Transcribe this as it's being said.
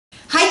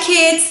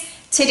kids!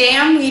 Today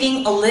I'm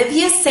reading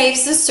Olivia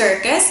Saves the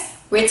Circus,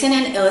 written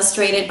and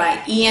illustrated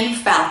by Ian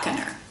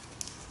Falconer.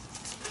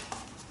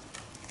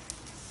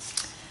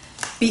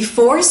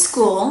 Before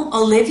school,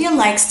 Olivia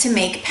likes to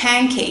make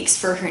pancakes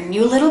for her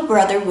new little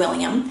brother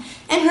William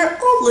and her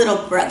old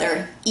little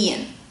brother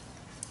Ian.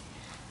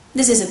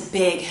 This is a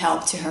big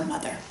help to her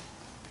mother.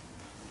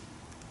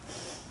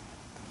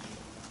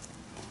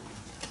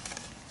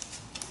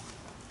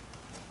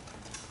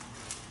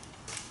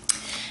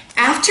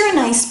 After a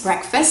nice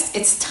breakfast,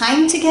 it's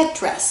time to get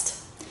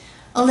dressed.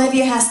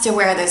 Olivia has to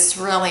wear this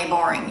really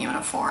boring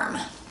uniform.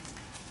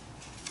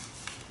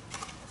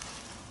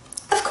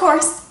 Of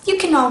course, you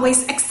can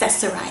always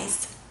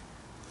accessorize.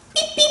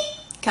 Beep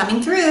beep,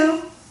 coming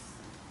through.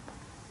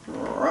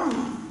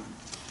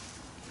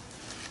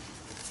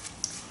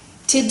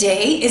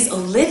 Today is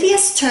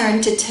Olivia's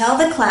turn to tell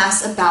the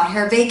class about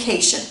her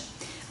vacation.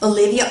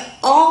 Olivia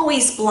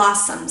always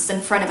blossoms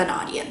in front of an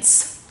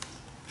audience.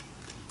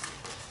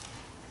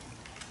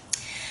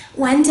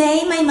 One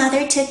day, my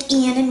mother took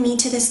Ian and me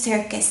to the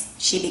circus,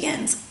 she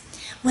begins.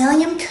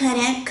 William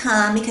couldn't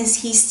come because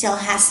he still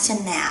has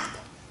to nap.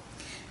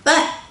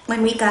 But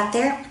when we got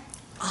there,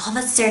 all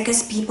the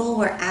circus people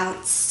were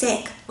out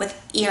sick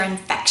with ear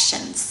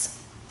infections.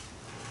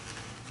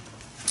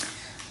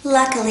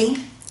 Luckily,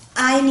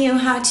 I knew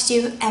how to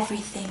do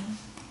everything.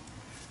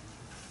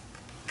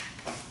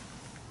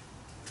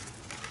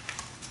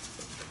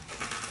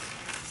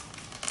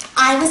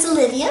 I was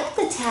Olivia,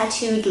 the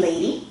tattooed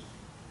lady.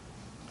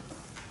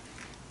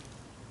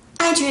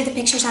 I drew the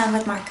pictures on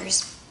with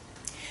markers.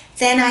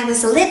 Then I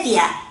was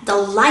Olivia, the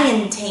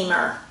lion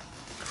tamer.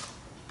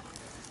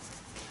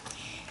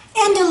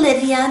 And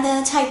Olivia,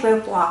 the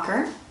tightrope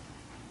walker.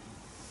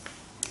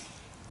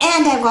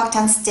 And I walked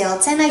on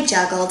stilts and I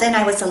juggled, and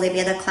I was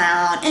Olivia the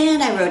clown,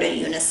 and I rode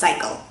a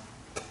unicycle.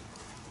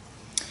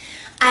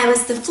 I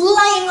was the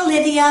flying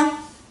Olivia.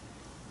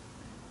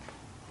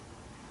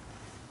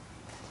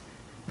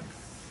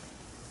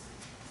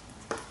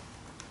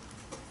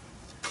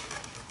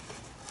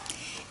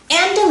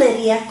 And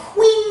Olivia,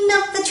 queen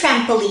of the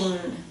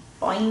trampoline.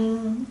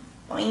 Boing,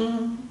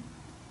 boing.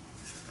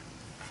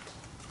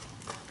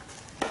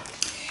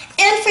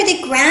 And for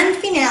the grand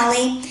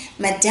finale,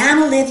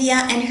 Madame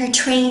Olivia and her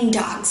trained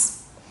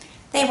dogs.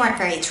 They weren't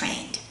very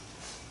trained.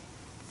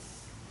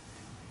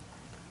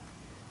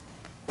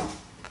 And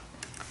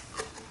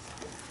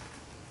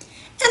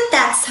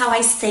that's how I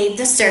saved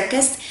the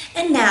circus,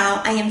 and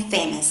now I am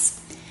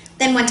famous.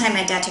 Then one time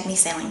my dad took me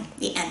sailing.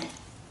 The end.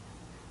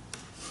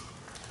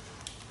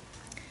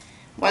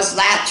 Was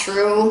that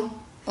true?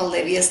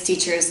 Olivia's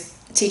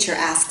teacher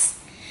asks.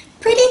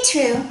 Pretty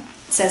true,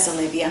 says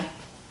Olivia.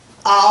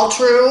 All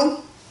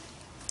true?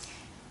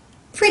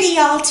 Pretty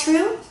all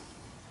true.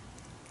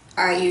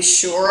 Are you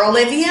sure,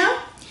 Olivia?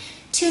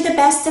 To the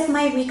best of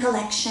my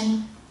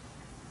recollection.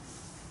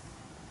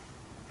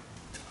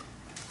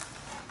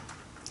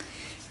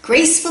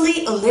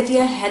 Gracefully,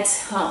 Olivia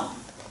heads home.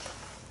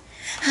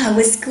 How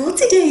was school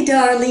today,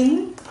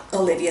 darling?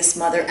 Olivia's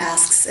mother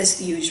asks as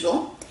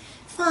usual.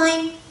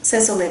 Fine,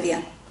 says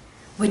Olivia.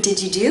 What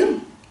did you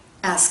do?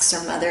 Asks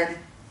her mother.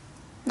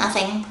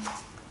 Nothing.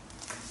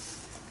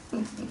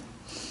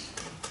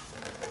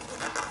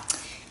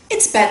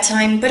 It's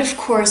bedtime, but of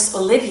course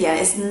Olivia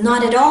is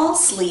not at all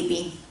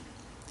sleepy.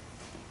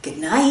 Good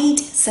night,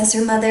 says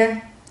her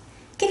mother.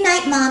 Good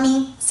night,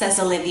 Mommy, says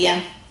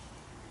Olivia.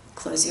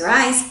 Close your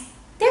eyes.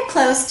 They're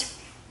closed.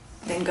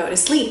 Then go to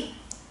sleep.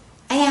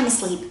 I am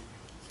asleep.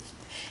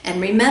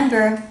 And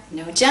remember,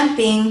 no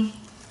jumping.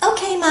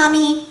 Okay,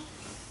 Mommy.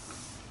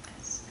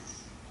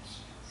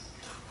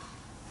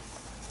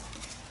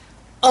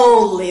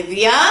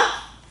 Olivia,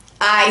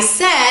 I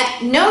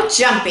said no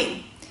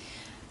jumping.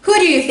 Who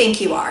do you think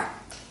you are?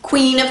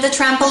 Queen of the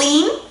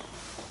trampoline?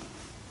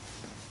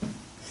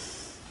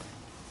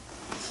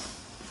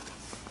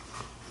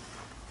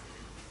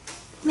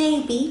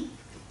 Maybe.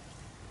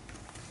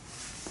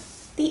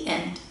 The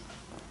end.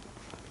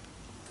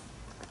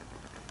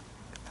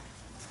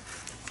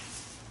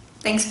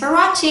 Thanks for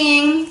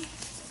watching.